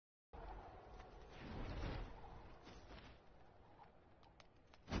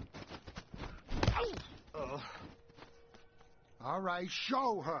All right,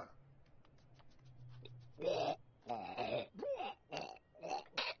 show her.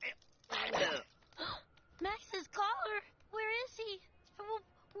 Max's collar. Where is he?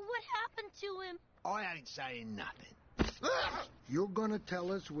 What happened to him? I ain't saying nothing. You're gonna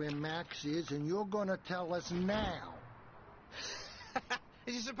tell us where Max is, and you're gonna tell us now.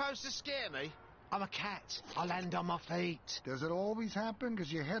 Is he supposed to scare me? I'm a cat. I land on my feet. Does it always happen?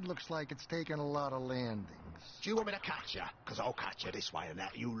 Because your head looks like it's taken a lot of landings. Do you want me to catch you? Because I'll catch you this way and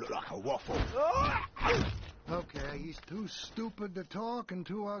that. You look like a waffle. Okay, he's too stupid to talk and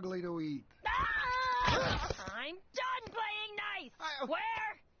too ugly to eat. Ah! I'm done playing nice.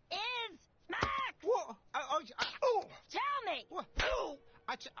 Where is Max? What? Tell me. What?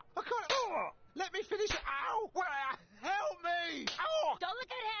 I can't. Let me finish. Ow! Help me! Ow! Don't look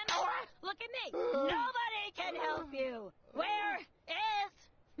at him. Look at me. Nobody can help you. Where is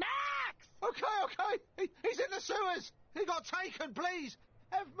Max? Okay. He's in the sewers. He got taken. Please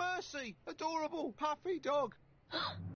have mercy. Adorable puffy dog.